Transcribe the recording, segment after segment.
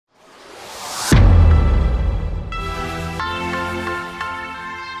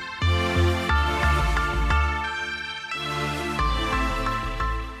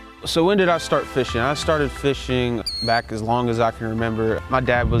So when did I start fishing? I started fishing back as long as I can remember. My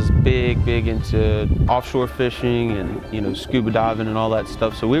dad was big into offshore fishing and scuba diving and all that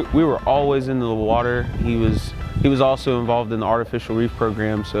stuff. So we were always into the water. He was also involved in the artificial reef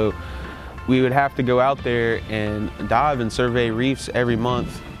program. So we would have to go out there and dive and survey reefs every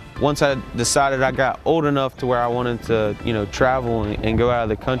month. Once I decided I got old enough to where I wanted to travel and go out of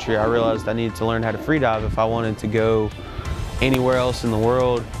the country, I realized I needed to learn how to free dive if I wanted to go anywhere else in the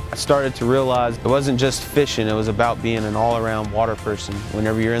world. I started to realize it wasn't just fishing, it was about being an all-around water person.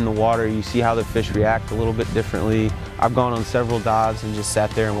 Whenever you're in the water, you see how the fish react a little bit differently. I've gone on several dives and just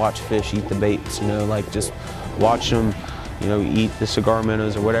sat there and watched fish eat the baits, like just watch them, eat the cigar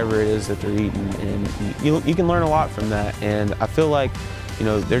minnows or whatever it is that they're eating. And you can learn a lot from that. And I feel like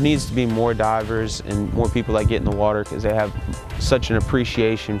there needs to be more divers and more people that get in the water because they have such an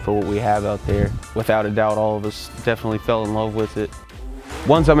appreciation for what we have out there. Without a doubt, all of us definitely fell in love with it.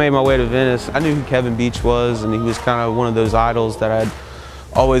 Once I made my way to Venice, I knew who Kevin Beach was, and he was kind of one of those idols that I'd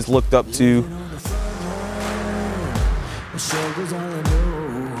always looked up to.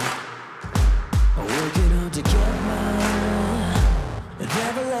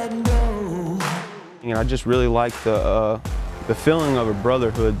 And I just really liked the feeling of a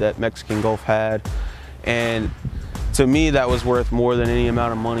brotherhood that Mexican Gulf had, and to me that was worth more than any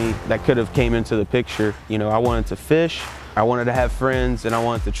amount of money that could have came into the picture. I wanted to fish, I wanted to have friends, and I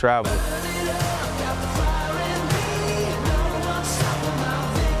wanted to travel.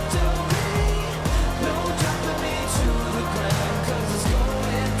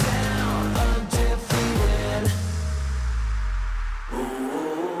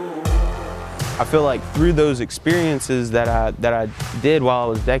 I feel like through those experiences that I did while I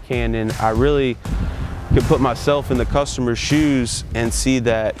was deckhanding, I really could put myself in the customer's shoes and see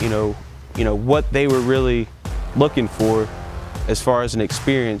that what they were really looking for as far as an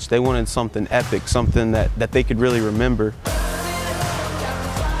experience. They wanted something epic, something that they could really remember.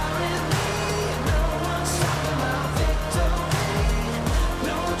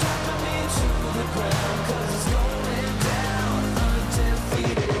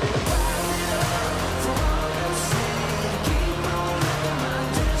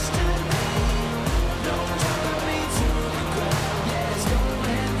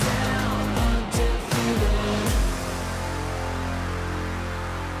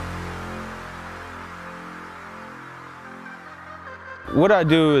 What I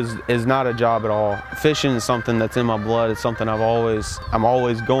do is not a job at all. Fishing is something that's in my blood. It's something I'm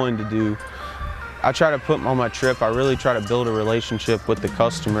always going to do. I try to put on my trip, I really try to build a relationship with the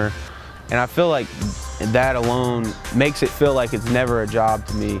customer. And I feel like that alone makes it feel like it's never a job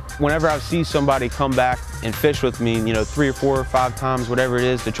to me. Whenever I see somebody come back and fish with me, 3 or 4 or 5 times, whatever it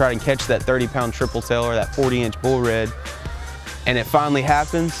is, to try and catch that 30-pound triple tail or that 40-inch bull red, and it finally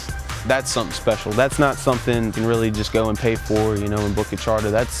happens, that's something special. That's not something you can really just go and pay for, and book a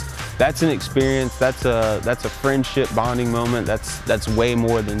charter. That's an experience. That's a friendship bonding moment. That's way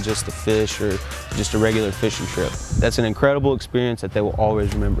more than just a fish or just a regular fishing trip. That's an incredible experience that they will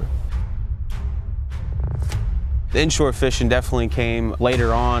always remember. The inshore fishing definitely came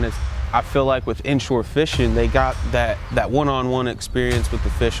later on. I feel like with inshore fishing, they got that one-on-one experience with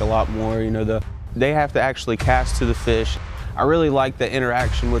the fish a lot more. They have to actually cast to the fish. I really like the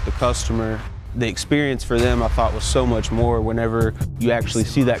interaction with the customer. The experience for them I thought was so much more whenever you actually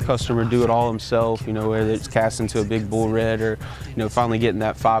see that customer do it all himself, whether it's casting to a big bull red or, finally getting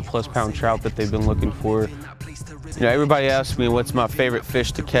that 5+ pound trout that they've been looking for. Everybody asks me what's my favorite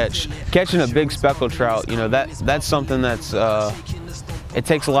fish to catch. Catching a big speckled trout, that's something that's, it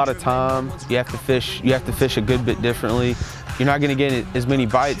takes a lot of time. You have to fish a good bit differently. You're not going to get as many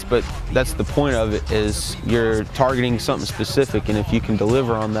bites, but that's the point of it, is you're targeting something specific, and if you can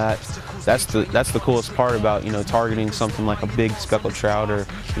deliver on that, that's the coolest part about targeting something like a big speckled trout or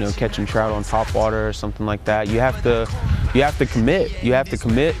catching trout on top water or something like that. You have to commit. You have to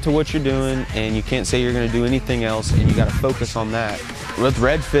commit to what you're doing, and you can't say you're going to do anything else, and you got to focus on that. With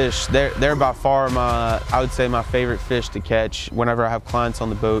redfish, they're by far I would say my favorite fish to catch whenever I have clients on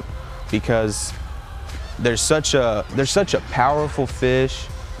the boat, because they're such a powerful fish.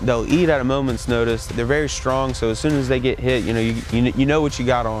 They'll eat at a moment's notice. They're very strong, so as soon as they get hit, you know what you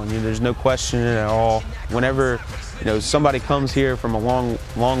got on. There's no question at all. Whenever somebody comes here from a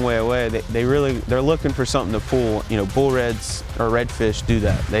long way away, they're looking for something to pull. Bull reds or redfish do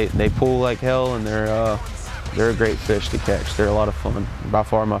that. They pull like hell, and they're a great fish to catch. They're a lot of fun. By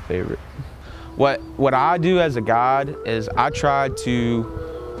far my favorite. What I do as a guide is I try to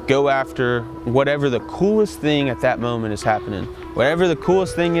go after whatever the coolest thing at that moment is happening. Whatever the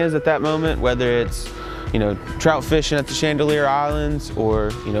coolest thing is at that moment, whether it's you know, trout fishing at the Chandelier Islands,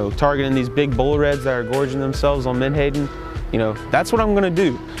 or, you know, targeting these big bull reds that are gorging themselves on Menhaden, you know, that's what I'm gonna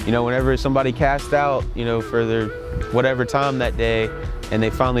do. You know, whenever somebody casts out, you know, for their whatever time that day, and they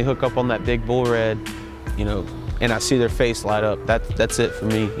finally hook up on that big bull red, you know, and I see their face light up, that's it for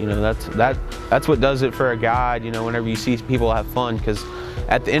me. You know, that's what does it for a guide, you know, whenever you see people have fun, because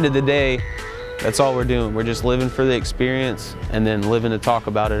at the end of the day, that's all we're doing. We're just living for the experience and then living to talk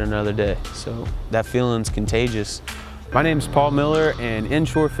about it another day. So that feeling's contagious. My name's Paul Miller, and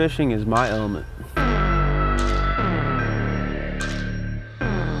inshore fishing is my element.